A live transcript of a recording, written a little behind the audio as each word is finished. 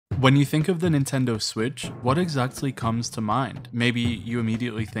When you think of the Nintendo Switch, what exactly comes to mind? Maybe you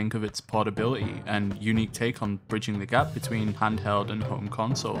immediately think of its portability and unique take on bridging the gap between handheld and home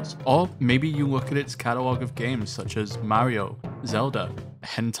consoles. Or maybe you look at its catalog of games such as Mario, Zelda,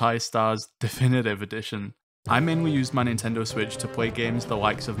 Hentai Stars Definitive Edition. I mainly use my Nintendo Switch to play games the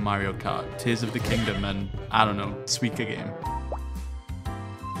likes of Mario Kart, Tears of the Kingdom, and I don't know, Suika Game.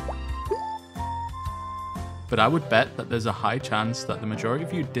 But I would bet that there's a high chance that the majority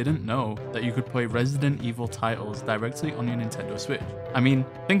of you didn't know that you could play Resident Evil titles directly on your Nintendo Switch. I mean,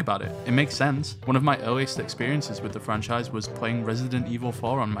 think about it, it makes sense. One of my earliest experiences with the franchise was playing Resident Evil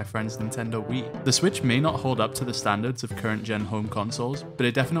 4 on my friend's Nintendo Wii. The Switch may not hold up to the standards of current gen home consoles, but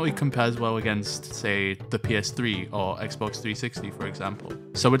it definitely compares well against, say, the PS3 or Xbox 360 for example.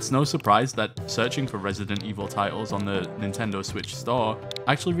 So it's no surprise that searching for Resident Evil titles on the Nintendo Switch store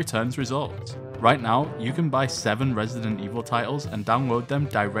actually returns results. Right now, you can buy 7 Resident Evil titles and download them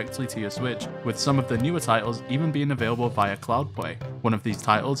directly to your Switch, with some of the newer titles even being available via Cloud Play. One of these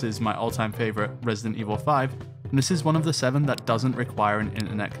titles is my all-time favorite, Resident Evil 5, and this is one of the 7 that doesn't require an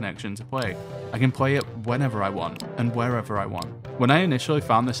internet connection to play. I can play it whenever I want, and wherever I want. When I initially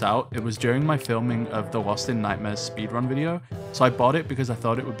found this out, it was during my filming of the Lost in Nightmares speedrun video, so I bought it because I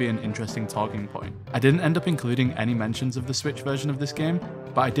thought it would be an interesting talking point. I didn't end up including any mentions of the Switch version of this game,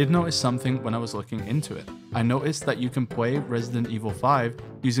 but I did notice something when I was looking into it. I noticed that you can play Resident Evil 5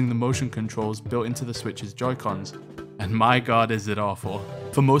 using the motion controls built into the Switch's Joy-Cons, and my god is it awful.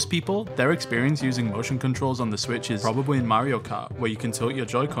 For most people, their experience using motion controls on the Switch is probably in Mario Kart, where you can tilt your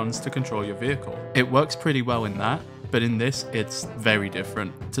Joy-Cons to control your vehicle. It works pretty well in that, but in this, it's very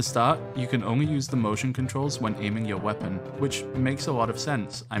different. To start, you can only use the motion controls when aiming your weapon, which makes a lot of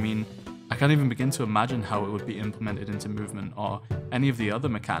sense. I mean, I can't even begin to imagine how it would be implemented into movement or any of the other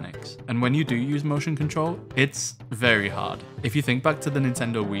mechanics. And when you do use motion control, it's very hard. If you think back to the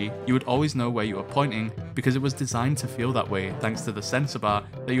Nintendo Wii, you would always know where you were pointing because it was designed to feel that way thanks to the sensor bar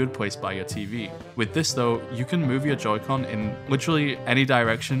that you would place by your TV. With this though, you can move your Joy-Con in literally any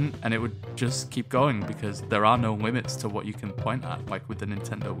direction and it would just keep going because there are no limits to what you can point at, like with the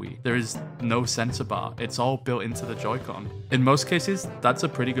Nintendo Wii. There is no sensor bar, it's all built into the Joy-Con. In most cases, that's a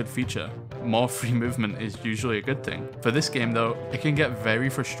pretty good feature. More free movement is usually a good thing. For this game though, it can get very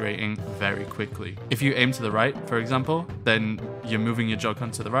frustrating very quickly. If you aim to the right, for example, then you're moving your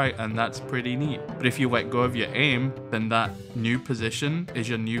Joy-Con to the right and that's pretty neat. But if you let go of your aim, then that new position is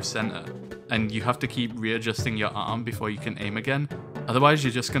your new center. And you have to keep readjusting your arm before you can aim again. Otherwise,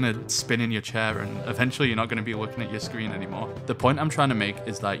 you're just gonna spin in your chair and eventually you're not gonna be looking at your screen anymore. The point I'm trying to make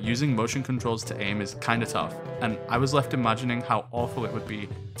is that using motion controls to aim is kinda tough, and I was left imagining how awful it would be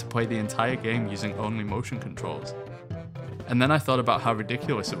to play the entire game using only motion controls. And then I thought about how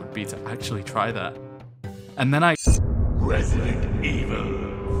ridiculous it would be to actually try that. And then Resident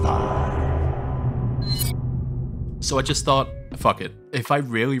Evil 5. So I just thought, fuck it. If I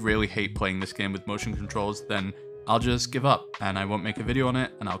really hate playing this game with motion controls, then I'll just give up and I won't make a video on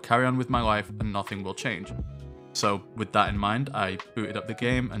it and I'll carry on with my life and nothing will change. So with that in mind, I booted up the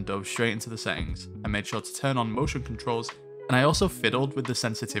game and dove straight into the settings. I made sure to turn on motion controls and I also fiddled with the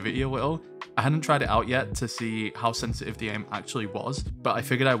sensitivity a little. I hadn't tried it out yet to see how sensitive the aim actually was, but I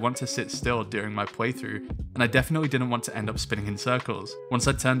figured I want to sit still during my playthrough, and I definitely didn't want to end up spinning in circles. Once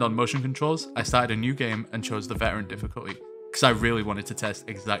I turned on motion controls, I started a new game and chose the veteran difficulty, because I really wanted to test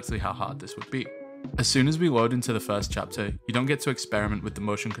exactly how hard this would be. As soon as we load into the first chapter, you don't get to experiment with the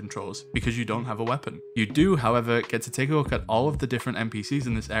motion controls because you don't have a weapon. You do, however, get to take a look at all of the different NPCs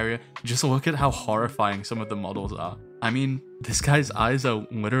in this area and just look at how horrifying some of the models are. I mean, this guy's eyes are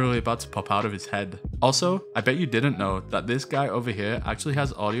literally about to pop out of his head. Also, I bet you didn't know that this guy over here actually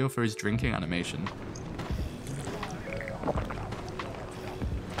has audio for his drinking animation.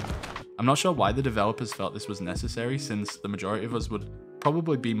 I'm not sure why the developers felt this was necessary, since the majority of us would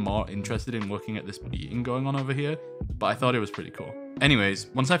probably be more interested in looking at this beating going on over here, but I thought it was pretty cool. Anyways,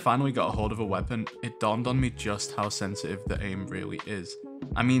 once I finally got a hold of a weapon, it dawned on me just how sensitive the aim really is.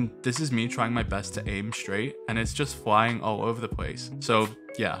 I mean, this is me trying my best to aim straight, and it's just flying all over the place. So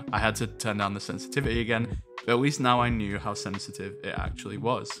yeah, I had to turn down the sensitivity again, but at least now I knew how sensitive it actually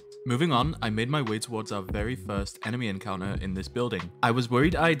was. Moving on, I made my way towards our very first enemy encounter in this building. I was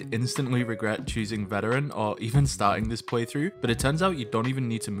worried I'd instantly regret choosing veteran or even starting this playthrough, but it turns out you don't even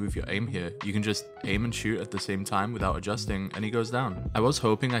need to move your aim here. You can just aim and shoot at the same time without adjusting and he goes down. run. I was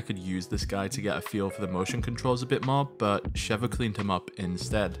hoping I could use this guy to get a feel for the motion controls a bit more, but Sheva cleaned him up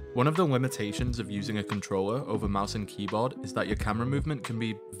instead. One of the limitations of using a controller over mouse and keyboard is that your camera movement can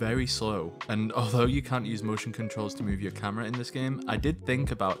be very slow, and although you can't use motion controls to move your camera in this game, I did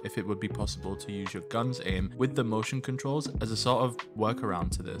think about if it would be possible to use your gun's aim with the motion controls as a sort of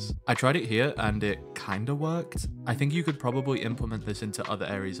workaround to this. I tried it here and it kinda worked. I think you could probably implement this into other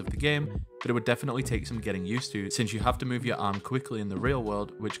areas of the game, but it would definitely take some getting used to since you have to move your arm quickly in the real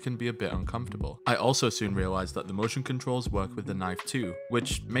world, which can be a bit uncomfortable. I also soon realized that the motion controls work with the knife too,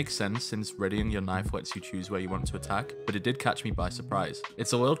 which makes sense since readying your knife lets you choose where you want to attack, but it did catch me by surprise.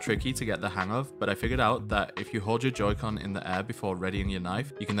 It's a little tricky to get the hang of, but I figured out that if you hold your Joy-Con in the air before readying your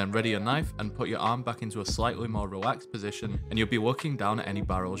knife, you can then ready your knife and put your arm back into a slightly more relaxed position, and you'll be looking down at any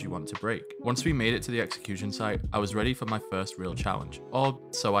barrels you want to break. Once we made it to the execution site, I was ready for my first real challenge, or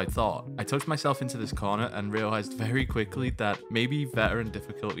so I thought. I tucked myself into this corner and realized very quickly that maybe veteran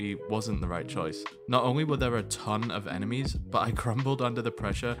difficulty wasn't the right choice. Not only were there a ton of enemies, but I crumbled under the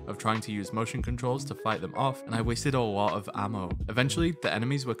pressure of trying to use motion controls to fight them off, and I wasted a lot of ammo. Eventually, the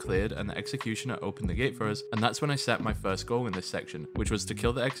enemies were cleared and the executioner opened the gate for us, and that's when I set my first goal in this section, which was to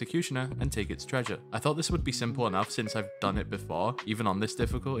kill the executioner and take its treasure. I thought this would be simple enough since I've done it before, even on this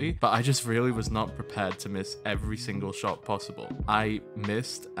difficulty, but I just really was not prepared to miss every single shot possible. I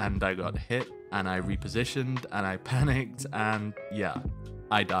missed and I got hit and I repositioned and I panicked and yeah,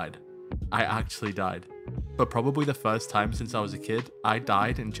 I died. I actually died. But probably the first time since I was a kid, I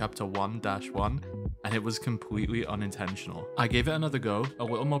died in chapter 1-1 and it was completely unintentional. I gave it another go, a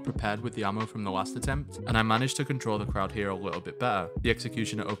little more prepared with the ammo from the last attempt, and I managed to control the crowd here a little bit better. The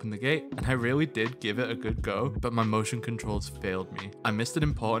executioner opened the gate, and I really did give it a good go, but my motion controls failed me. I missed an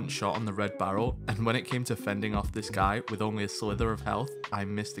important shot on the red barrel, and when it came to fending off this guy with only a slither of health, I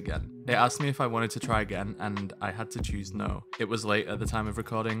missed again. It asked me if I wanted to try again, and I had to choose no. It was late at the time of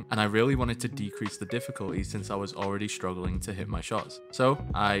recording, and I really wanted to decrease the difficulty since I was already struggling to hit my shots. So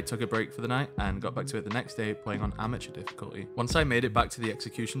I took a break for the night and got back to it the next day playing on amateur difficulty. Once I made it back to the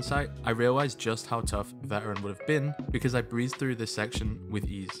execution site, I realized just how tough veteran would have been because I breezed through this section with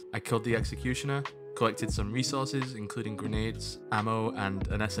ease. I killed the executioner, collected some resources including grenades, ammo, and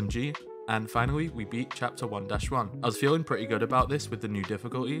an SMG, and finally we beat chapter 1-1. I was feeling pretty good about this with the new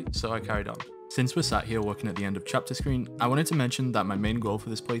difficulty, so I carried on. Since we're sat here looking at the end of chapter screen, I wanted to mention that my main goal for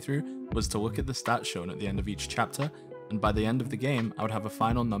this playthrough was to look at the stats shown at the end of each chapter, and by the end of the game, I would have a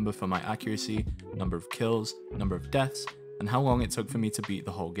final number for my accuracy, number of kills, number of deaths, and how long it took for me to beat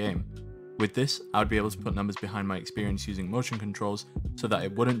the whole game. With this, I would be able to put numbers behind my experience using motion controls so that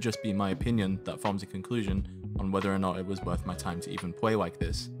it wouldn't just be my opinion that forms a conclusion on whether or not it was worth my time to even play like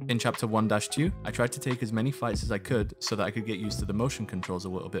this. In chapter 1-2, I tried to take as many fights as I could so that I could get used to the motion controls a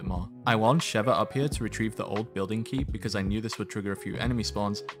little bit more. I launched Sheva up here to retrieve the old building key because I knew this would trigger a few enemy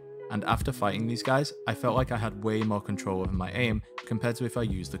spawns, and after fighting these guys, I felt like I had way more control over my aim compared to if I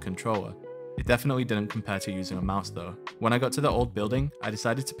used the controller. It definitely didn't compare to using a mouse though. When I got to the old building, I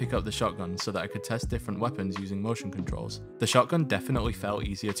decided to pick up the shotgun so that I could test different weapons using motion controls. The shotgun definitely felt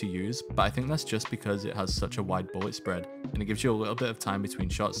easier to use, but I think that's just because it has such a wide bullet spread, and it gives you a little bit of time between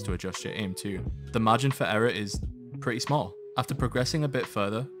shots to adjust your aim too. The margin for error is pretty small. After progressing a bit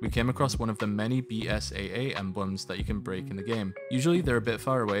further, we came across one of the many BSAA emblems that you can break in the game. Usually they're a bit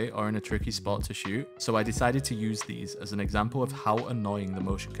far away or in a tricky spot to shoot, so I decided to use these as an example of how annoying the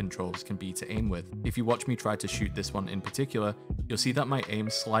motion controls can be to aim with. If you watch me try to shoot this one in particular, you'll see that my aim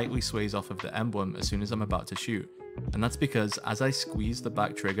slightly sways off of the emblem as soon as I'm about to shoot. And that's because as I squeeze the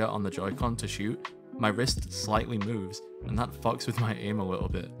back trigger on the Joy-Con to shoot, my wrist slightly moves, and that fucks with my aim a little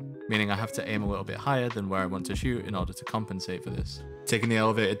bit, meaning I have to aim a little bit higher than where I want to shoot in order to compensate for this. Taking the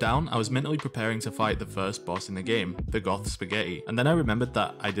elevator down, I was mentally preparing to fight the first boss in the game, the Goth Spaghetti, and then I remembered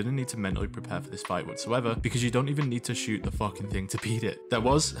that I didn't need to mentally prepare for this fight whatsoever because you don't even need to shoot the fucking thing to beat it. There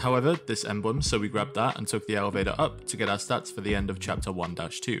was, however, this emblem, so we grabbed that and took the elevator up to get our stats for the end of chapter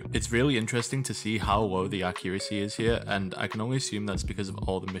 1-2. It's really interesting to see how low the accuracy is here, and I can only assume that's because of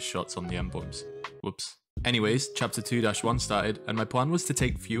all the missed shots on the emblems. Whoops. Anyways, chapter 2-1 started, and my plan was to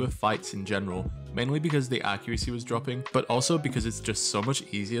take fewer fights in general, mainly because the accuracy was dropping, but also because it's just so much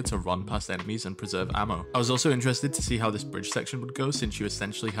easier to run past enemies and preserve ammo. I was also interested to see how this bridge section would go since you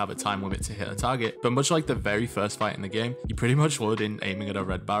essentially have a time limit to hit a target, but much like the very first fight in the game, you pretty much load in aiming at a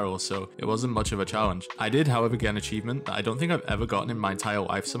red barrel, so it wasn't much of a challenge. I did, however, get an achievement that I don't think I've ever gotten in my entire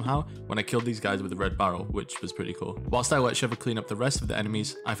life somehow when I killed these guys with a red barrel, which was pretty cool. Whilst I let Sheva clean up the rest of the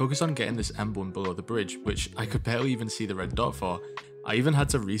enemies, I focused on getting this emblem below the bridge, which I could barely even see the red dot for, I even had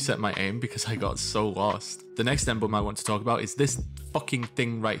to reset my aim because I got so lost. The next emblem I want to talk about is this fucking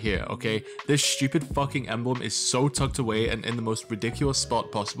thing right here, okay? This stupid fucking emblem is so tucked away and in the most ridiculous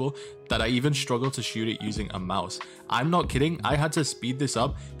spot possible that I even struggle to shoot it using a mouse. I'm not kidding, I had to speed this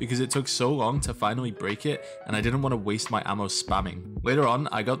up because it took so long to finally break it and I didn't want to waste my ammo spamming. Later on,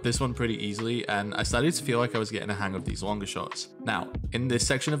 I got this one pretty easily and I started to feel like I was getting a hang of these longer shots. Now, in this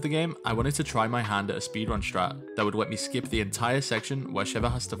section of the game, I wanted to try my hand at a speedrun strat that would let me skip the entire section where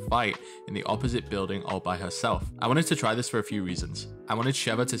Sheva has to fight in the opposite building all by herself. I wanted to try this for a few reasons. I wanted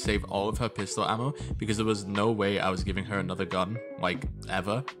Sheva to save all of her pistol ammo because there was no way I was giving her another gun, like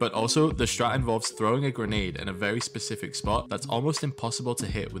ever. But also, the strat involves throwing a grenade in a very specific spot that's almost impossible to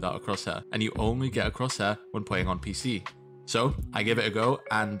hit without a crosshair, and you only get a crosshair when playing on PC. So I gave it a go,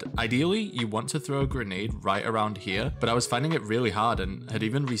 and ideally you want to throw a grenade right around here, but I was finding it really hard and had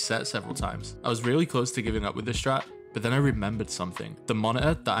even reset several times. I was really close to giving up with this strat, but then I remembered something. The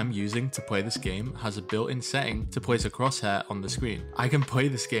monitor that I'm using to play this game has a built-in setting to place a crosshair on the screen. I can play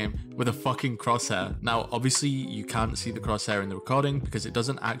this game with a fucking crosshair. Now, obviously you can't see the crosshair in the recording because it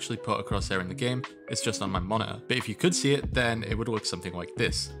doesn't actually put a crosshair in the game, it's just on my monitor. But if you could see it, then it would look something like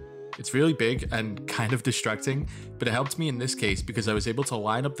this. It's really big and kind of distracting, but it helped me in this case because I was able to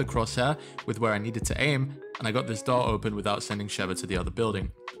line up the crosshair with where I needed to aim, and I got this door open without sending Sheva to the other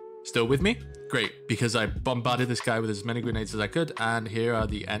building. Still with me? Great, because I bombarded this guy with as many grenades as I could, and here are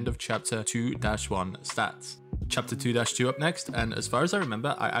the end of chapter 2-1 stats. Chapter 2-2 up next, and as far as I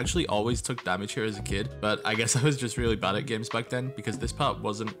remember, I actually always took damage here as a kid, but I guess I was just really bad at games back then because this part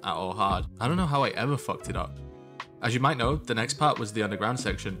wasn't at all hard. I don't know how I ever fucked it up. As you might know, the next part was the underground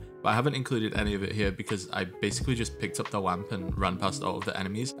section, but I haven't included any of it here because I basically just picked up the lamp and ran past all of the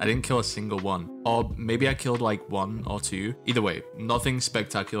enemies. I didn't kill a single one, or maybe I killed like 1 or 2. Either way, nothing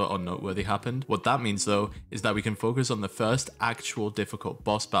spectacular or noteworthy happened. What that means though, is that we can focus on the first actual difficult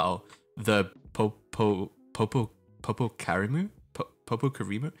boss battle, the Popokarimu?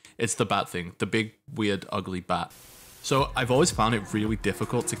 Popokarimu? It's the bat thing, the big, weird, ugly bat. So I've always found it really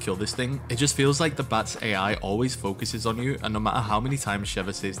difficult to kill this thing. It just feels like the bat's AI always focuses on you, and no matter how many times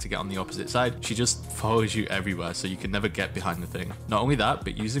Sheva says to get on the opposite side, she just follows you everywhere so you can never get behind the thing. Not only that,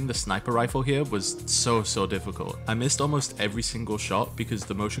 but using the sniper rifle here was so difficult. I missed almost every single shot because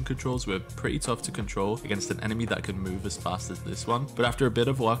the motion controls were pretty tough to control against an enemy that could move as fast as this one. But after a bit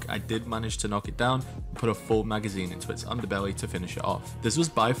of luck, I did manage to knock it down and put a full magazine into its underbelly to finish it off. This was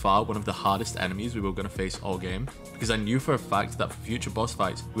by far one of the hardest enemies we were going to face all game, because I knew for a fact that for future boss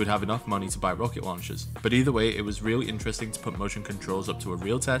fights we would have enough money to buy rocket launchers. But either way, it was really interesting to put motion controls up to a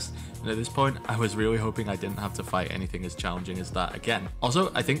real test, and at this point I was really hoping I didn't have to fight anything as challenging as that again.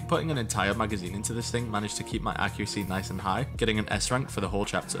 Also, I think putting an entire magazine into this thing managed to keep my accuracy nice and high, getting an S rank for the whole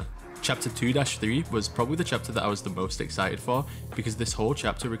chapter. Chapter 2-3 was probably the chapter that I was the most excited for because this whole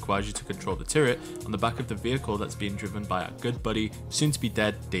chapter requires you to control the turret on the back of the vehicle that's being driven by our good buddy, soon to be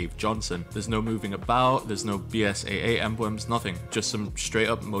dead, Dave Johnson. There's no moving about, there's no BSAA emblems, nothing, just some straight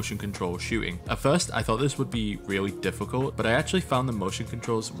up motion control shooting. At first, I thought this would be really difficult, but I actually found the motion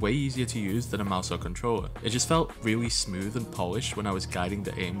controls way easier to use than a mouse or controller. It just felt really smooth and polished when I was guiding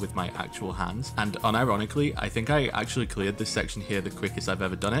the aim with my actual hands, and unironically, I think I actually cleared this section here the quickest I've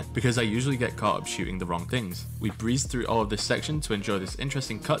ever done it because I usually get caught up shooting the wrong things. We breezed through all of this section to enjoy this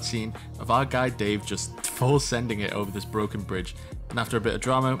interesting cutscene of our guy Dave just full sending it over this broken bridge, and after a bit of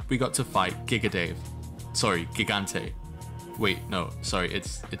drama, we got to fight Giga Dave. Sorry, Gigante. Wait, no, sorry,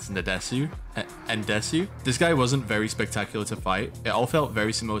 it's Ndesu? Ndesu? This guy wasn't very spectacular to fight. It all felt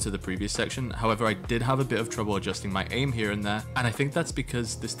very similar to the previous section, however I did have a bit of trouble adjusting my aim here and there, and I think that's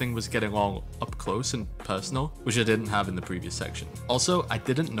because this thing was getting all up close and personal, which I didn't have in the previous section. Also, I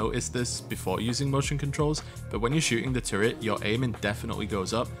didn't notice this before using motion controls, but when you're shooting the turret, your aim indefinitely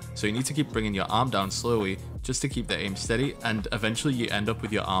goes up, so you need to keep bringing your arm down slowly just to keep the aim steady, and eventually you end up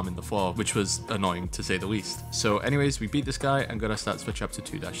with your arm in the floor, which was annoying to say the least. So anyways, we beat this guy and got our stats for chapter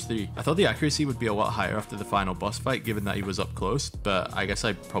 2-3. I thought the accuracy would be a lot higher after the final boss fight given that he was up close, but I guess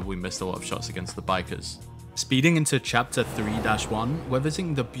I probably missed a lot of shots against the bikers. Speeding into chapter 3-1, we're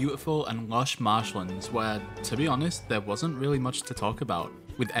visiting the beautiful and lush marshlands where, to be honest, there wasn't really much to talk about.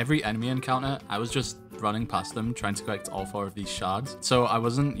 With every enemy encounter, I was just running past them trying to collect all 4 of these shards, so I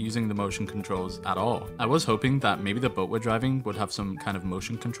wasn't using the motion controls at all. I was hoping that maybe the boat we're driving would have some kind of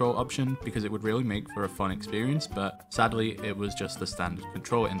motion control option because it would really make for a fun experience, but sadly it was just the standard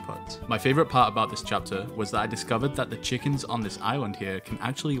control inputs. My favorite part about this chapter was that I discovered that the chickens on this island here can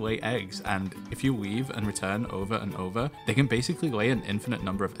actually lay eggs, and if you leave and return over and over, they can basically lay an infinite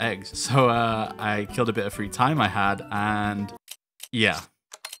number of eggs. So I killed a bit of free time I had, and yeah.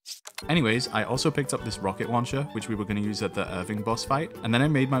 Anyways, I also picked up this rocket launcher, which we were going to use at the Irving boss fight, and then I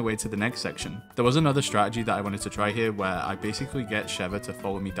made my way to the next section. There was another strategy that I wanted to try here where I basically get Sheva to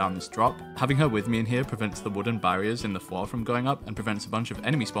follow me down this drop. Having her with me in here prevents the wooden barriers in the floor from going up and prevents a bunch of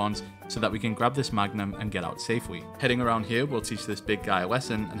enemy spawns so that we can grab this magnum and get out safely. Heading around here, we'll teach this big guy a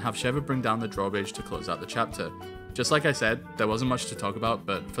lesson and have Sheva bring down the drawbridge to close out the chapter. Just like I said, there wasn't much to talk about,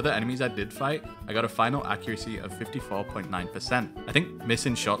 but for the enemies I did fight, I got a final accuracy of 54.9%. I think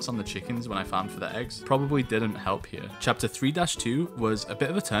missing shots on the chickens when I farmed for the eggs probably didn't help here. Chapter 3-2 was a bit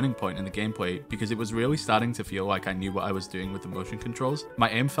of a turning point in the gameplay because it was really starting to feel like I knew what I was doing with the motion controls. My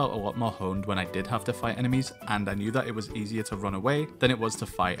aim felt a lot more honed when I did have to fight enemies, and I knew that it was easier to run away than it was to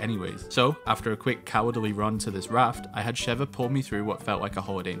fight anyways. So, after a quick cowardly run to this raft, I had Sheva pull me through what felt like a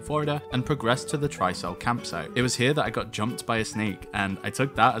holiday in Florida and progressed to the Tricell campsite. It was here that I got jumped by a snake, and I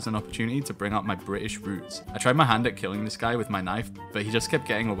took that as an opportunity to bring out my British roots. I tried my hand at killing this guy with my knife, but he just kept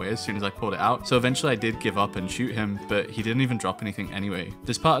getting away as soon as I pulled it out, so eventually I did give up and shoot him, but he didn't even drop anything anyway.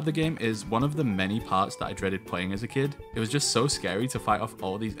 This part of the game is one of the many parts that I dreaded playing as a kid. It was just so scary to fight off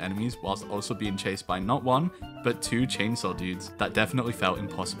all these enemies whilst also being chased by not one, but two chainsaw dudes that definitely felt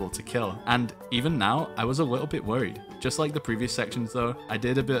impossible to kill. And even now, I was a little bit worried. Just like the previous sections though, I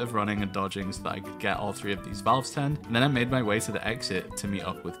did a bit of running and dodging so that I could get all three of these valves turned, and then I made my way to the exit to meet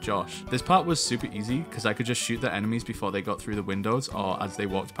up with Josh. This part was super easy because I could just shoot the enemies before they got through the windows or as they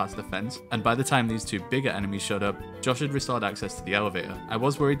walked past the fence, and by the time these two bigger enemies showed up, Josh had restored access to the elevator. I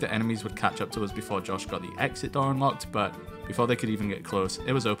was worried the enemies would catch up to us before Josh got the exit door unlocked, but before they could even get close,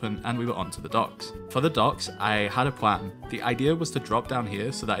 it was open and we were onto the docks. For the docks, I had a plan. The idea was to drop down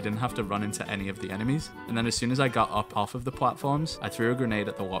here so that I didn't have to run into any of the enemies, and then as soon as I got up off of the platforms, I threw a grenade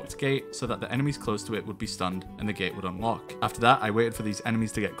at the locked gate so that the enemies close to it would be stunned and the gate would unlock. After that, I waited for these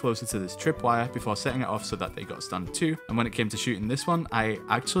enemies to get closer to this tripwire before setting it off so that they got stunned too, and when it came to shooting this one, I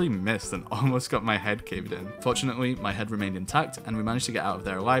actually missed and almost got my head caved in. Fortunately, my head remained intact and we managed to get out of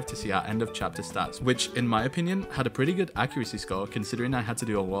there alive to see our end of chapter stats, which in my opinion had a pretty good accuracy score considering I had to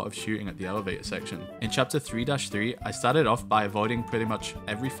do a lot of shooting at the elevator section. In chapter 3-3, I started off by avoiding pretty much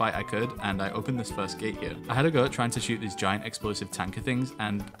every fight I could, and I opened this first gate here. I had a go at trying to shoot these giant explosive tanker things,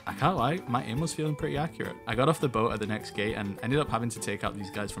 and I can't lie, my aim was feeling pretty accurate. I got off the boat at the next gate and ended up having to take out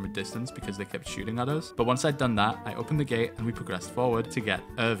these guys from a distance because they kept shooting at us, but once I'd done that, I opened the gate and we progressed forward to get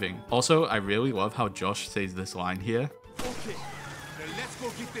Irving. Also, I really love how Josh says this line here. Okay, then let's go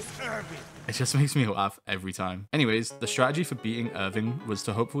get this Irving. It just makes me laugh every time. Anyways, the strategy for beating Irving was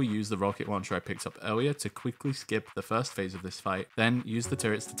to hopefully use the rocket launcher I picked up earlier to quickly skip the first phase of this fight, then use the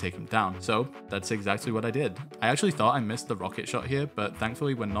turrets to take him down. So that's exactly what I did. I actually thought I missed the rocket shot here, but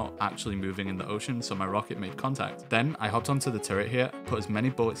thankfully we're not actually moving in the ocean, so my rocket made contact. Then I hopped onto the turret here, put as many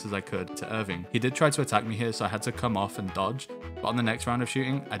bullets as I could to Irving. He did try to attack me here, so I had to come off and dodge, but on the next round of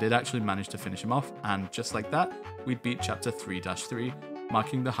shooting, I did actually manage to finish him off, and just like that, we'd beat chapter 3-3,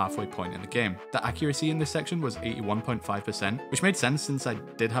 marking the halfway point in the game. The accuracy in this section was 81.5%, which made sense since I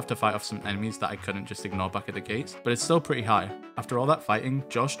did have to fight off some enemies that I couldn't just ignore back at the gates, but it's still pretty high. After all that fighting,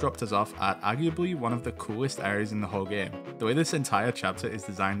 Josh dropped us off at arguably one of the coolest areas in the whole game. The way this entire chapter is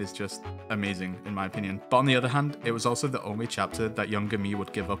designed is just amazing in my opinion. But on the other hand, it was also the only chapter that younger me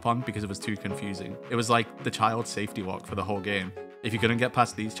would give up on because it was too confusing. It was like the child safety lock for the whole game. If you couldn't get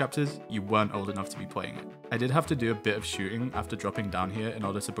past these chapters, you weren't old enough to be playing it. I did have to do a bit of shooting after dropping down here in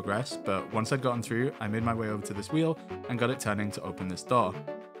order to progress, but once I'd gotten through, I made my way over to this wheel and got it turning to open this door.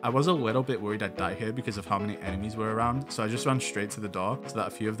 I was a little bit worried I'd die here because of how many enemies were around, so I just ran straight to the door so that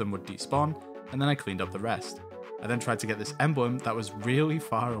a few of them would despawn, and then I cleaned up the rest. I then tried to get this emblem that was really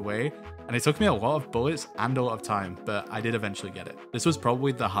far away, and it took me a lot of bullets and a lot of time, but I did eventually get it. This was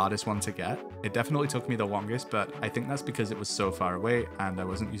probably the hardest one to get. It definitely took me the longest, but I think that's because it was so far away and I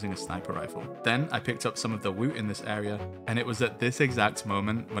wasn't using a sniper rifle. Then I picked up some of the loot in this area, and it was at this exact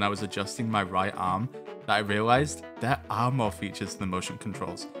moment when I was adjusting my right arm that I realized there are more features to the motion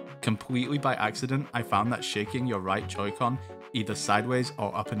controls. Completely by accident, I found that shaking your right Joy-Con either sideways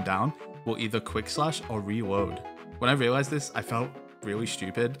or up and down will either quick slash or reload. When I realized this, I felt really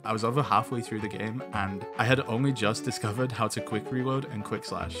stupid. I was over halfway through the game and I had only just discovered how to quick reload and quick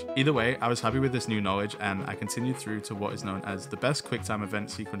slash. Either way, I was happy with this new knowledge and I continued through to what is known as the best QuickTime event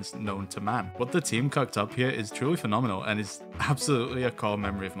sequence known to man. What the team cooked up here is truly phenomenal and is absolutely a core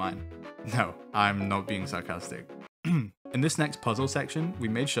memory of mine. No, I'm not being sarcastic. In this next puzzle section, we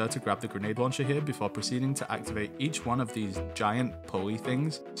made sure to grab the grenade launcher here before proceeding to activate each one of these giant pulley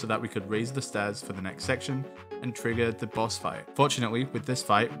things so that we could raise the stairs for the next section and trigger the boss fight. Fortunately, with this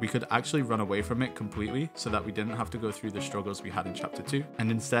fight, we could actually run away from it completely so that we didn't have to go through the struggles we had in chapter 2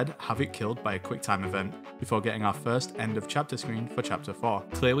 and instead have it killed by a quick time event before getting our first end of chapter screen for chapter 4.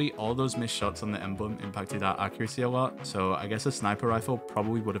 Clearly, all those missed shots on the emblem impacted our accuracy a lot, so I guess a sniper rifle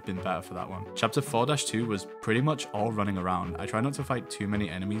probably would have been better for that one. Chapter 4-2 was pretty much all running around. I try not to fight too many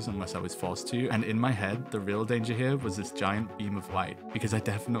enemies unless I was forced to, and in my head, the real danger here was this giant beam of light, because I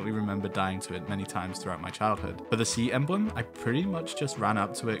definitely remember dying to it many times throughout my childhood. For the sea emblem, I pretty much just ran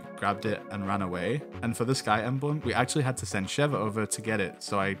up to it, grabbed it, and ran away. And for the sky emblem, we actually had to send Sheva over to get it,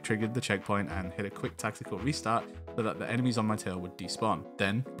 so I triggered the checkpoint and hit a quick tactical restart so that the enemies on my tail would despawn.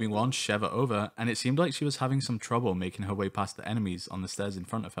 Then we launched Sheva over, and it seemed like she was having some trouble making her way past the enemies on the stairs in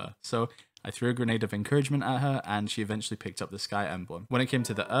front of her. So I threw a grenade of encouragement at her, and she eventually picked up the sky emblem. When it came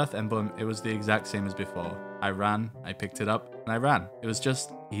to the earth emblem, it was the exact same as before. I ran, I picked it up, and I ran. It was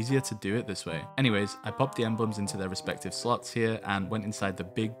just easier to do it this way. Anyways, I popped the emblems into their respective slots here and went inside the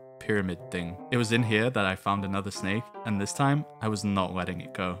big pyramid thing. It was in here that I found another snake, and this time I was not letting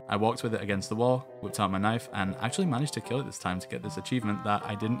it go. I walked with it against the wall, whipped out my knife, and actually managed to kill it this time to get this achievement that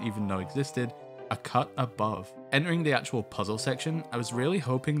I didn't even know existed: a cut above. Entering the actual puzzle section, I was really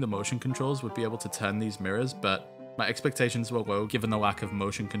hoping the motion controls would be able to turn these mirrors, but my expectations were low given the lack of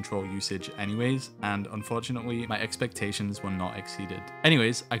motion control usage anyways, and unfortunately my expectations were not exceeded.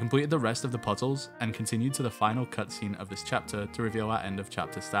 Anyways, I completed the rest of the puzzles and continued to the final cutscene of this chapter to reveal our end of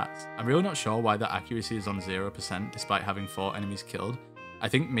chapter stats. I'm really not sure why the accuracy is on 0% despite having 4 enemies killed. I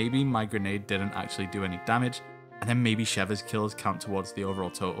think maybe my grenade didn't actually do any damage, and then maybe Sheva's kills count towards the overall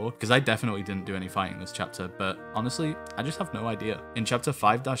total, because I definitely didn't do any fighting this chapter, but honestly, I just have no idea. In chapter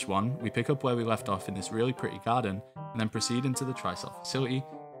 5-1, we pick up where we left off in this really pretty garden, and then proceed into the Trisol facility,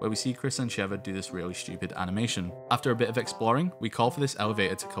 where we see Chris and Sheva do this really stupid animation. After a bit of exploring, we call for this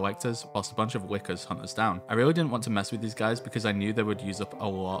elevator to collect us, whilst a bunch of Lickers hunt us down. I really didn't want to mess with these guys because I knew they would use up a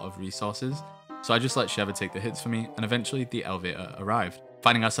lot of resources, so I just let Sheva take the hits for me, and eventually the elevator arrived.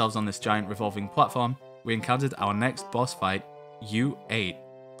 Finding ourselves on this giant revolving platform, we encountered our next boss fight, U8,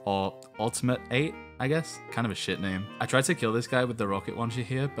 or Ultimate 8, I guess? Kind of a shit name. I tried to kill this guy with the rocket launcher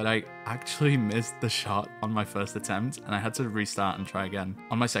here, but I actually missed the shot on my first attempt, and I had to restart and try again.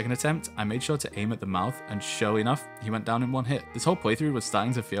 On my second attempt, I made sure to aim at the mouth, and surely enough, he went down in one hit. This whole playthrough was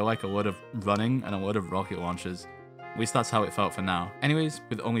starting to feel like a lot of running and a lot of rocket launchers. At least that's how it felt for now. Anyways,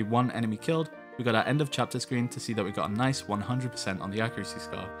 with only one enemy killed, we got our end of chapter screen to see that we got a nice 100% on the accuracy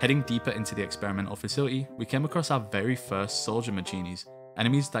score. Heading deeper into the experimental facility, we came across our very first soldier Maginis,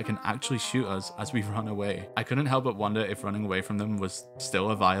 enemies that can actually shoot us as we run away. I couldn't help but wonder if running away from them was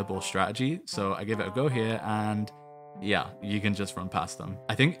still a viable strategy, so I gave it a go here, and yeah, you can just run past them.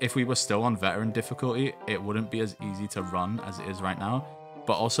 I think if we were still on veteran difficulty, it wouldn't be as easy to run as it is right now.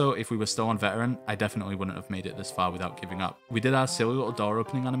 But also, if we were still on veteran, I definitely wouldn't have made it this far without giving up. We did our silly little door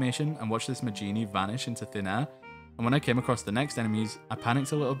opening animation and watched this Magini vanish into thin air. And when I came across the next enemies, I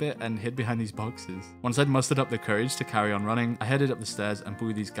panicked a little bit and hid behind these boxes. Once I'd mustered up the courage to carry on running, I headed up the stairs and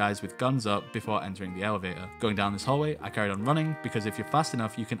blew these guys with guns up before entering the elevator. Going down this hallway, I carried on running because if you're fast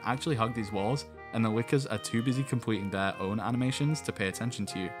enough, you can actually hug these walls, and the Lickers are too busy completing their own animations to pay attention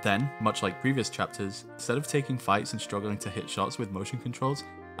to you. Then, much like previous chapters, instead of taking fights and struggling to hit shots with motion controls,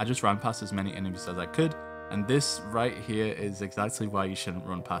 I just ran past as many enemies as I could, and this right here is exactly why you shouldn't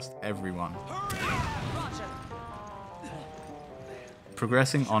run past everyone.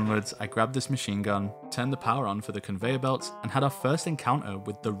 Progressing onwards, I grabbed this machine gun, turned the power on for the conveyor belts, and had our first encounter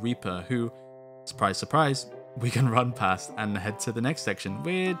with the Reaper, who, surprise surprise, we can run past and head to the next section,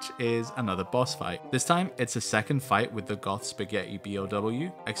 which is another boss fight. This time, it's a second fight with the Goth Spaghetti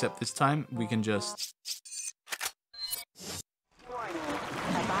BOW, except this time we can just...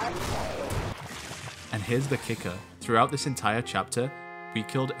 And here's the kicker. Throughout this entire chapter, we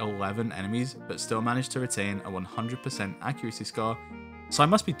killed 11 enemies, but still managed to retain a 100% accuracy score, so I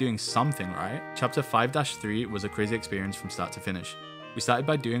must be doing something right. Chapter 5-3 was a crazy experience from start to finish. We started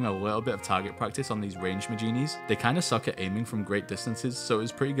by doing a little bit of target practice on these range Maginis. They kinda suck at aiming from great distances, so it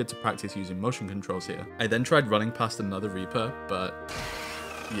was pretty good to practice using motion controls here. I then tried running past another Reaper, but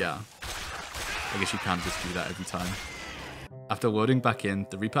yeah, I guess you can't just do that every time. After loading back in,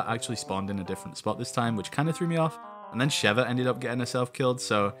 the Reaper actually spawned in a different spot this time, which kind of threw me off, and then Sheva ended up getting herself killed,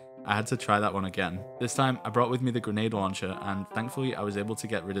 so I had to try that one again. This time I brought with me the grenade launcher, and thankfully I was able to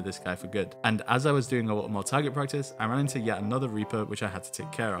get rid of this guy for good. And as I was doing a little more target practice, I ran into yet another Reaper which I had to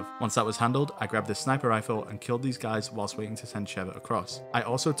take care of. Once that was handled, I grabbed the sniper rifle and killed these guys whilst waiting to send Sheva across. I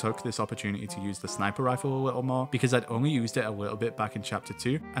also took this opportunity to use the sniper rifle a little more because I'd only used it a little bit back in chapter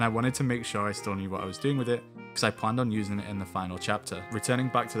 2, and I wanted to make sure I still knew what I was doing with it because I planned on using it in the final chapter. Returning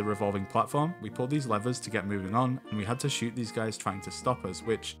back to the revolving platform, we pulled these levers to get moving on, and we had to shoot these guys trying to stop us,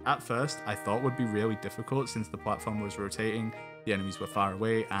 which at first I thought would be really difficult since the platform was rotating, the enemies were far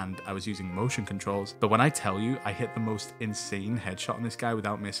away, and I was using motion controls. But when I tell you I hit the most insane headshot on this guy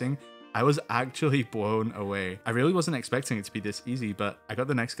without missing, I was actually blown away. I really wasn't expecting it to be this easy, but I got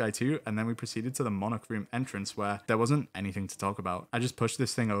the next guy too, and then we proceeded to the Monarch room entrance where there wasn't anything to talk about. I just pushed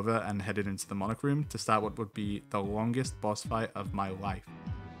this thing over and headed into the Monarch room to start what would be the longest boss fight of my life.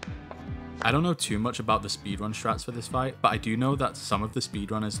 I don't know too much about the speedrun strats for this fight, but I do know that some of the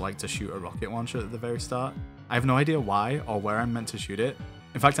speedrunners like to shoot a rocket launcher at the very start. I have no idea why or where I'm meant to shoot it.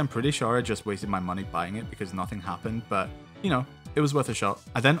 In fact, I'm pretty sure I just wasted my money buying it because nothing happened, but you know, it was worth a shot.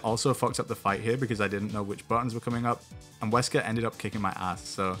 I then also fucked up the fight here because I didn't know which buttons were coming up, and Wesker ended up kicking my ass,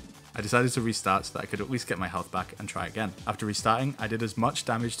 so I decided to restart so that I could at least get my health back and try again. After restarting, I did as much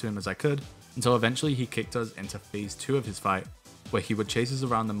damage to him as I could, until eventually he kicked us into phase 2 of his fight, where he would chase us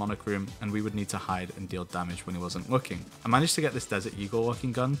around the Monarch room and we would need to hide and deal damage when he wasn't looking. I managed to get this Desert Eagle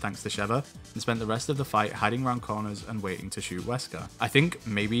looking gun thanks to Sheva, and spent the rest of the fight hiding around corners and waiting to shoot Wesker. I think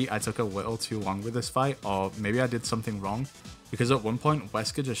maybe I took a little too long with this fight, or maybe I did something wrong, because at one point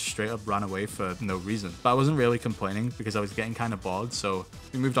Wesker just straight up ran away for no reason. But I wasn't really complaining because I was getting kind of bored, so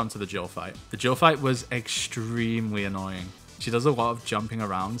we moved on to the Jill fight. The Jill fight was extremely annoying. She does a lot of jumping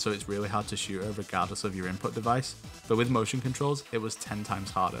around, so it's really hard to shoot her regardless of your input device, but with motion controls, it was 10 times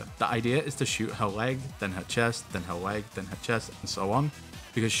harder. The idea is to shoot her leg, then her chest, then her leg, then her chest, and so on,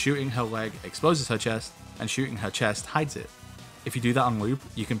 because shooting her leg exposes her chest, and shooting her chest hides it. If you do that on loop,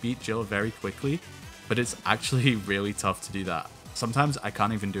 you can beat Jill very quickly, but it's actually really tough to do that. Sometimes I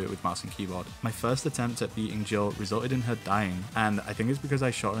can't even do it with mouse and keyboard. My first attempt at beating Jill resulted in her dying, and I think it's because I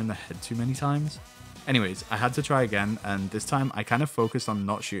shot her in the head too many times. Anyways, I had to try again, and this time I kind of focused on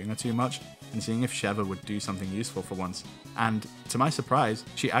not shooting her too much and seeing if Sheva would do something useful for once. And to my surprise,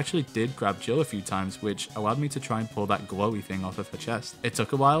 she actually did grab Jill a few times, which allowed me to try and pull that glowy thing off of her chest. It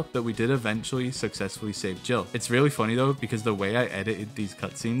took a while, but we did eventually successfully save Jill. It's really funny though, because the way I edited these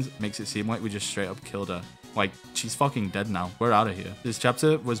cutscenes makes it seem like we just straight up killed her. Like, she's fucking dead now. We're out of here. This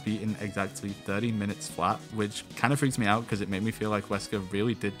chapter was beaten exactly 30 minutes flat, which kind of freaks me out because it made me feel like Wesker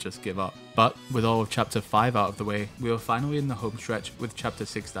really did just give up. But with all of chapter 5 out of the way, we were finally in the home stretch with chapter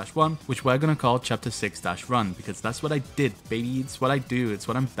 6-1, which we're gonna call chapter 6-run, because that's what I did, baby. It's what I do. It's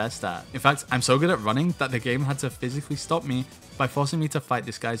what I'm best at. In fact, I'm so good at running that the game had to physically stop me by forcing me to fight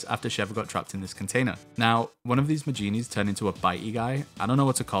this guy after Sheva got trapped in this container. Now, one of these Maginis turned into a bitey guy. I don't know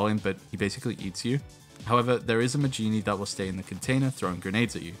what to call him, but he basically eats you. However, there is a Magini that will stay in the container throwing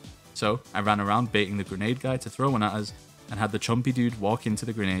grenades at you. So I ran around baiting the grenade guy to throw one at us, and had the chumpy dude walk into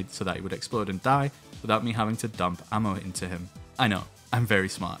the grenade so that he would explode and die without me having to dump ammo into him. I know, I'm very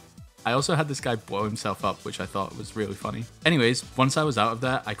smart. I also had this guy blow himself up, which I thought was really funny. Anyways, once I was out of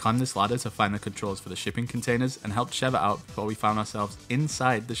there, I climbed this ladder to find the controls for the shipping containers and helped Sheva out before we found ourselves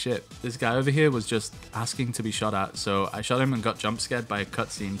inside the ship. This guy over here was just asking to be shot at, so I shot him and got jump scared by a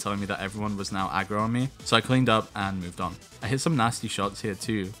cutscene telling me that everyone was now aggro on me, so I cleaned up and moved on. I hit some nasty shots here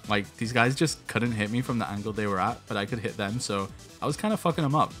too. Like, these guys just couldn't hit me from the angle they were at, but I could hit them, so I was kind of fucking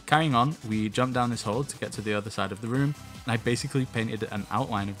them up. Carrying on, we jumped down this hole to get to the other side of the room, and I basically painted an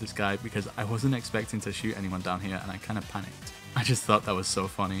outline of this guy because I wasn't expecting to shoot anyone down here, and I kind of panicked. I just thought that was so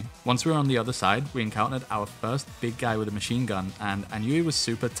funny. Once we were on the other side, we encountered our first big guy with a machine gun, and I knew he was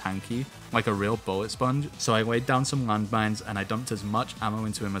super tanky, like a real bullet sponge, so I laid down some landmines and I dumped as much ammo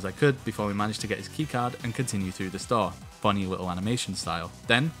into him as I could before we managed to get his keycard and continue through this door. Funny little animation style.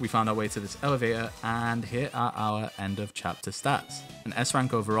 Then we found our way to this elevator, and here are our end of chapter stats. An S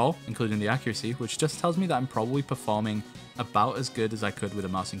rank overall, including the accuracy, which just tells me that I'm probably performing about as good as I could with a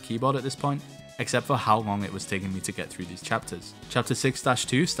mouse and keyboard at this point, except for how long it was taking me to get through these chapters. Chapter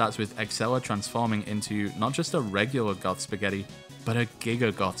 6-2 starts with Excella transforming into not just a regular Goth Spaghetti, but a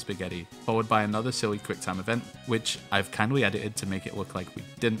Giga Goth Spaghetti, followed by another silly QuickTime event, which I've kindly edited to make it look like we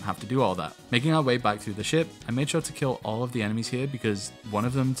didn't have to do all that. Making our way back through the ship, I made sure to kill all of the enemies here because one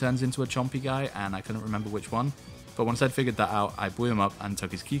of them turns into a chompy guy and I couldn't remember which one. But once I'd figured that out, I blew him up and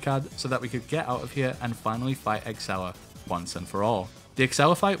took his keycard so that we could get out of here and finally fight Excella, once and for all. The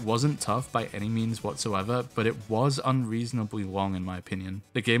Exceller fight wasn't tough by any means whatsoever, but it was unreasonably long in my opinion.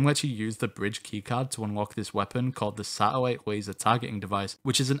 The game lets you use the bridge keycard to unlock this weapon called the Satellite Laser Targeting Device,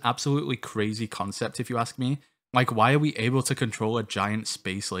 which is an absolutely crazy concept if you ask me. Like, why are we able to control a giant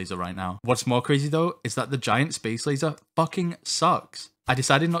space laser right now? What's more crazy though is that the giant space laser fucking sucks. I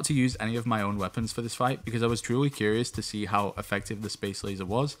decided not to use any of my own weapons for this fight because I was truly curious to see how effective the space laser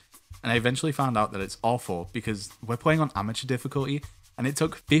was, and I eventually found out that it's awful because we're playing on amateur difficulty and it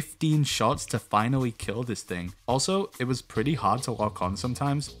took 15 shots to finally kill this thing. Also, it was pretty hard to lock on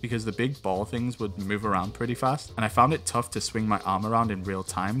sometimes because the big ball things would move around pretty fast, and I found it tough to swing my arm around in real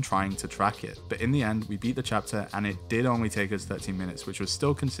time trying to track it. But in the end, we beat the chapter and it did only take us 13 minutes, which was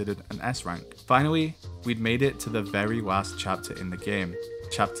still considered an S rank. Finally, we'd made it to the very last chapter in the game.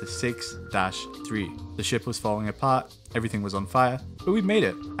 Chapter 6-3. The ship was falling apart, everything was on fire, but we made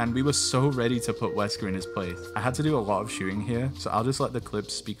it, and we were so ready to put Wesker in his place. I had to do a lot of shooting here, so I'll just let the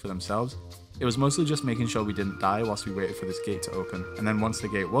clips speak for themselves. It was mostly just making sure we didn't die whilst we waited for this gate to open, and then once the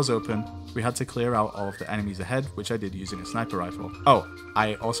gate was open, we had to clear out all of the enemies ahead, which I did using a sniper rifle. Oh,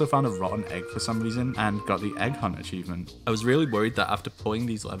 I also found a rotten egg for some reason and got the egg hunt achievement. I was really worried that after pulling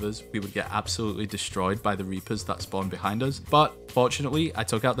these levers, we would get absolutely destroyed by the Reapers that spawned behind us, but fortunately, I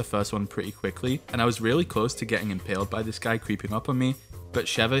took out the first one pretty quickly, and I was really close to getting impaled by this guy creeping up on me, but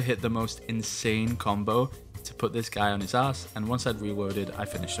Sheva hit the most insane combo to put this guy on his ass, and once I'd reloaded, I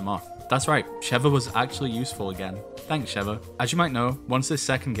finished him off. That's right, Sheva was actually useful again. Thanks, Sheva. As you might know, once this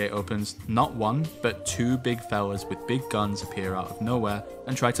second gate opens, not one, but two big fellas with big guns appear out of nowhere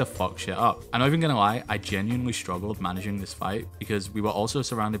and try to fuck shit up. I'm not even gonna lie, I genuinely struggled managing this fight because we were also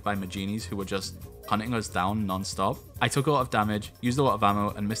surrounded by Maginis who were just hunting us down non-stop. I took a lot of damage, used a lot of ammo,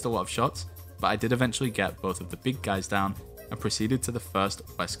 and missed a lot of shots, but I did eventually get both of the big guys down and proceeded to the first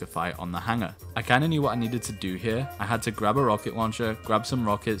Wesker fight on the hangar. I kinda knew what I needed to do here. I had to grab a rocket launcher, grab some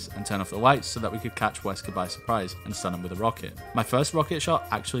rockets, and turn off the lights so that we could catch Wesker by surprise and stun him with a rocket. My first rocket shot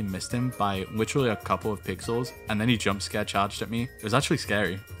actually missed him by literally a couple of pixels, and then he jump scare charged at me. It was actually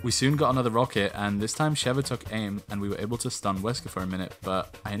scary. We soon got another rocket, and this time Sheva took aim and we were able to stun Wesker for a minute,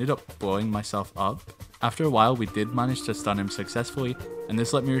 but I ended up blowing myself up. After a while, we did manage to stun him successfully, and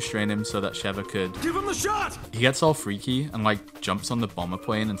this let me restrain him so that Sheva could Give him the shot! He gets all freaky and like jumps on the bomber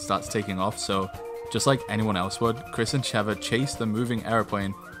plane and starts taking off, so just like anyone else would, Chris and Sheva chase the moving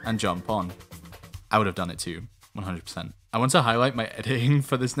aeroplane and jump on. I would have done it too, 100%. I want to highlight my editing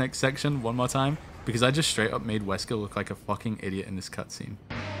for this next section one more time, because I just straight up made Wesker look like a fucking idiot in this cutscene.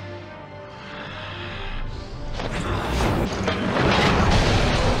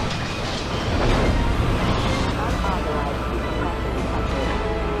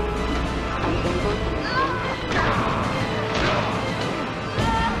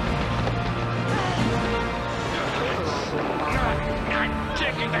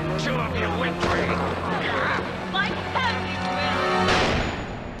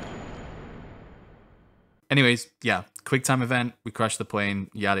 Anyways, yeah, quick time event, we crash the plane,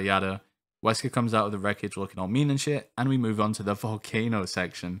 yada yada. Wesker comes out of the wreckage looking all mean and shit, and we move on to the volcano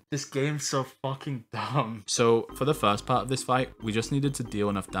section. This game's so fucking dumb. So, for the first part of this fight, we just needed to deal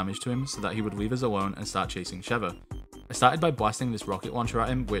enough damage to him so that he would leave us alone and start chasing Sheva. I started by blasting this rocket launcher at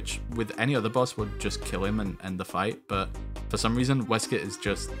him, which with any other boss would just kill him and end the fight, but for some reason Wesker is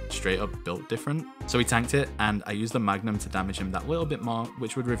just straight up built different. So we tanked it, and I used the Magnum to damage him that little bit more,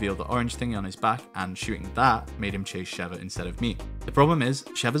 which would reveal the orange thingy on his back, and shooting that made him chase Sheva instead of me. The problem is,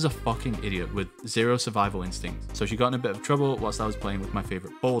 Sheva's a fucking idiot with zero survival instincts, so she got in a bit of trouble whilst I was playing with my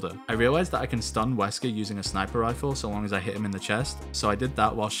favorite boulder. I realized that I can stun Wesker using a sniper rifle so long as I hit him in the chest, so I did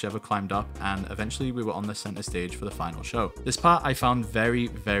that while Sheva climbed up, and eventually we were on the center stage for the final show. This part I found very,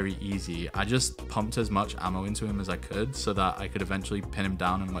 very easy. I just pumped as much ammo into him as I could so that I could eventually pin him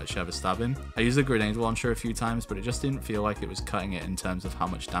down and let Sheva stab him. I used a grenade launcher a few times, but it just didn't feel like it was cutting it in terms of how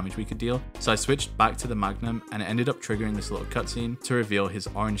much damage we could deal. So I switched back to the Magnum, and it ended up triggering this little cutscene to reveal his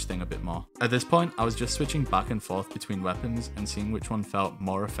orange thing a bit more. At this point, I was just switching back and forth between weapons and seeing which one felt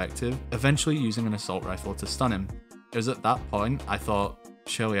more effective, eventually using an assault rifle to stun him. It was at that point I thought,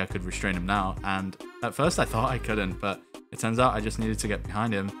 surely I could restrain him now, and at first I thought I couldn't, but it turns out I just needed to get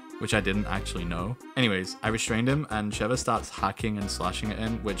behind him, which I didn't actually know. Anyways, I restrained him, and Sheva starts hacking and slashing at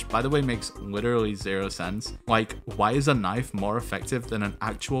him, which by the way makes literally zero sense. Like, why is a knife more effective than an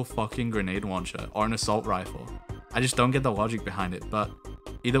actual fucking grenade launcher or an assault rifle? I just don't get the logic behind it, but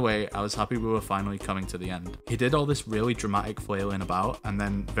Either way, I was happy we were finally coming to the end. He did all this really dramatic flailing about, and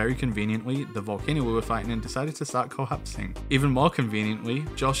then very conveniently, the volcano we were fighting in decided to start collapsing. Even more conveniently,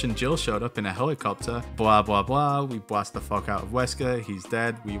 Josh and Jill showed up in a helicopter, blah blah blah, we blast the fuck out of Wesker, he's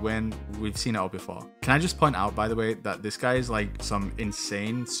dead, we win, we've seen it all before. Can I just point out, by the way, that this guy is like some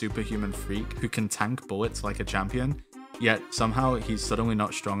insane superhuman freak who can tank bullets like a champion, yet somehow he's suddenly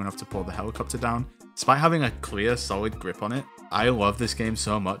not strong enough to pull the helicopter down, despite having a clear, solid grip on it. I love this game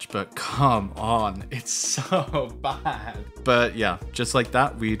so much, but come on, it's so bad. But yeah, just like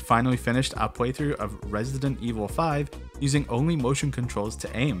that, we'd finally finished our playthrough of Resident Evil 5 using only motion controls to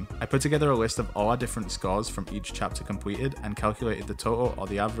aim. I put together a list of all our different scores from each chapter completed and calculated the total or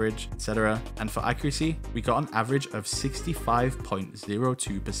the average, etc. And for accuracy, we got an average of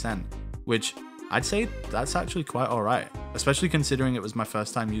 65.02%, which I'd say that's actually quite alright, especially considering it was my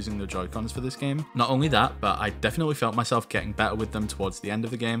first time using the Joy-Cons for this game. Not only that, but I definitely felt myself getting better with them towards the end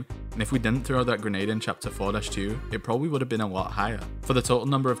of the game, and if we didn't throw that grenade in chapter 4-2, it probably would have been a lot higher. For the total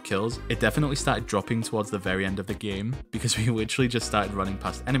number of kills, it definitely started dropping towards the very end of the game, because we literally just started running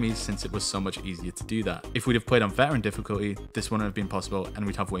past enemies since it was so much easier to do that. If we'd have played on veteran difficulty, this wouldn't have been possible and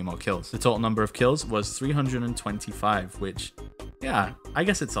we'd have way more kills. The total number of kills was 325, which, yeah, I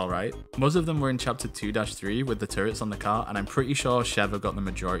guess it's alright. Most of them were in chapter 2-3 with the turrets on the car, and I'm pretty sure Sheva got the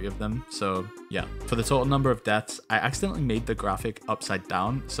majority of them, so yeah. For the total number of deaths, I accidentally made the graphic upside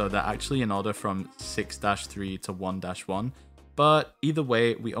down, so they're actually in order from 6-3 to 1-1, but either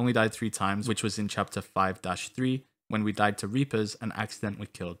way, we only died 3 times, which was in chapter 5-3, when we died to Reapers and accidentally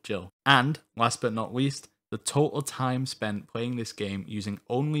killed Jill. And, last but not least, the total time spent playing this game using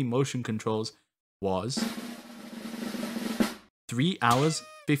only motion controls was 3 hours,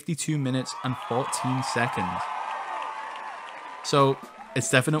 52 minutes, and 14 seconds. So, it's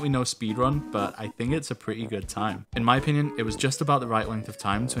definitely no speedrun, but I think it's a pretty good time. In my opinion, it was just about the right length of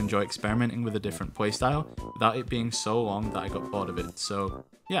time to enjoy experimenting with a different playstyle without it being so long that I got bored of it. So,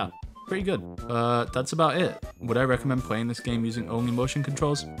 yeah, pretty good. That's about it. Would I recommend playing this game using only motion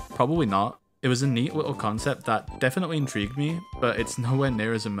controls? Probably not. It was a neat little concept that definitely intrigued me, but it's nowhere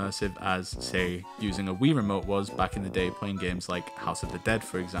near as immersive as, say, using a Wii remote was back in the day playing games like House of the Dead,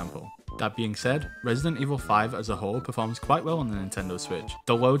 for example. That being said, Resident Evil 5 as a whole performs quite well on the Nintendo Switch.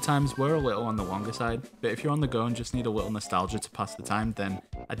 The load times were a little on the longer side, but if you're on the go and just need a little nostalgia to pass the time, then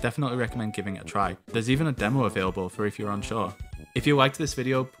I'd definitely recommend giving it a try. There's even a demo available for if you're unsure. If you liked this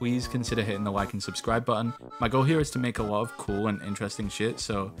video, please consider hitting the like and subscribe button. My goal here is to make a lot of cool and interesting shit,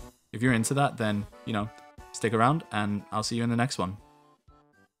 so if you're into that, then, you know, stick around and I'll see you in the next one.